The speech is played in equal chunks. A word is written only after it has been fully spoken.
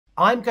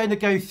I'm going to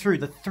go through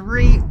the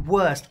 3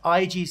 worst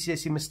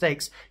iGCSE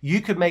mistakes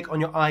you could make on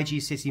your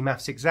iGCSE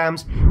maths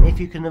exams. If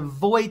you can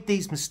avoid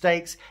these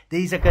mistakes,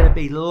 these are going to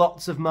be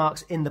lots of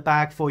marks in the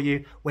bag for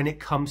you when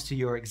it comes to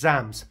your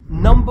exams.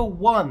 Number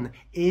 1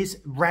 is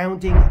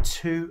rounding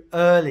too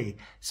early.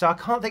 So I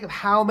can't think of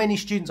how many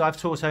students I've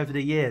taught over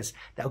the years.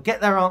 They'll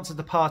get their answer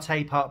to part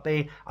A, part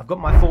B. I've got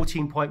my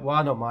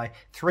 14.1 or my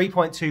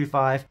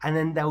 3.25, and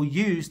then they'll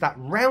use that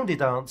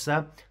rounded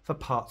answer for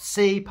part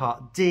C,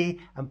 part D,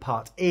 and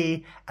part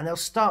E, and they'll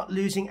start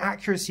losing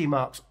accuracy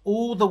marks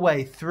all the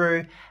way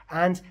through.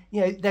 And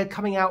they're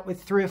coming out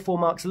with 3 or 4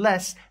 marks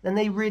less than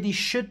they really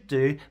should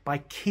do by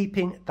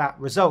keeping that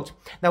result.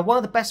 Now, one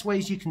of the best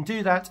ways you can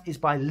do that is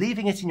by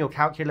leaving it in your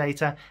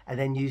calculator and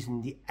then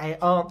using the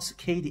answer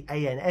key, the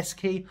ANS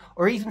key,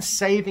 or even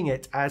saving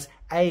it as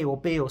A or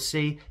B or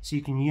C so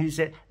you can use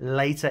it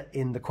later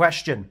in the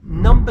question.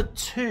 Number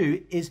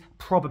 2 is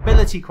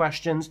probability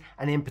questions,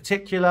 and in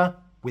particular,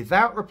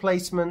 without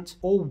replacement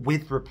or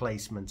with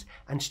replacement.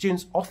 And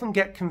students often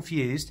get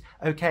confused,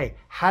 okay,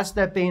 has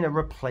there been a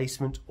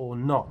replacement or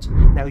not?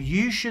 Now,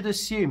 you should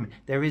assume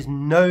there is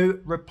no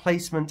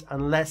replacement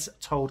unless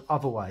told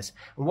otherwise.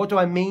 And what do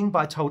I mean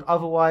by told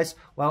otherwise?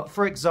 Well,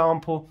 for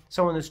example,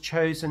 someone has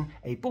chosen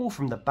a ball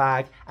from the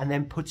bag and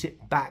then put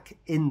it back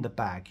in the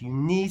bag. You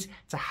need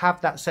to have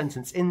that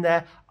sentence in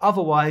there.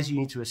 Otherwise, you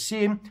need to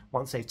assume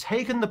once they've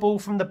taken the ball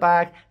from the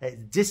bag, that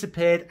it's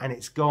disappeared and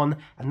it's gone.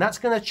 And that's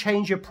going to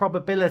change your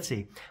probability.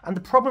 And the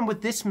problem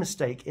with this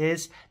mistake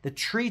is the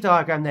tree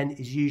diagram then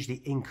is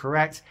usually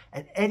incorrect,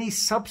 and any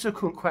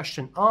subsequent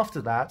question after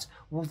that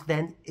will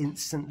then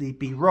instantly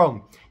be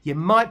wrong. You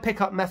might pick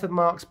up method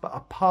marks, but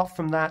apart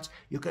from that,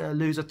 you're going to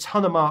lose a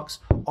ton of marks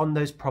on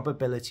those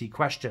probability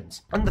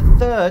questions. And the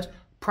third,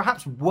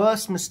 perhaps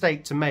worst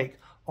mistake to make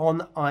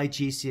on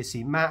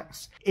iGCSE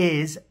maths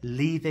is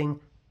leaving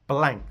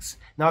blanks.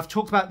 Now, I've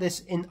talked about this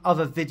in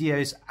other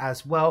videos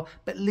as well,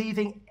 but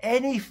leaving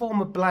any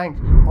form of blank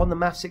on the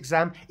maths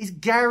exam is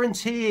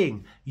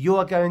guaranteeing you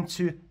are going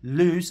to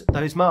lose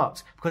those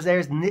marks, because there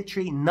is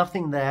literally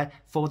nothing there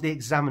for the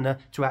examiner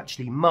to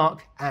actually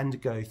mark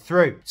and go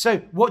through. So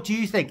what do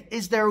you think?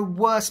 Is there a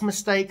worse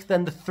mistake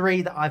than the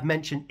 3 that I've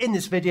mentioned in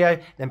this video?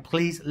 Then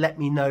please let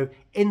me know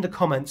in the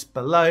comments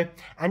below.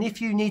 And if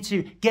you need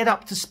to get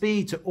up to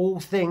speed to all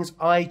things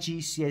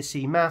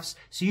iGCSE maths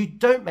so you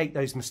don't make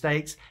those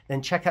mistakes,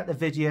 then check out the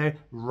video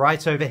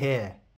right over here.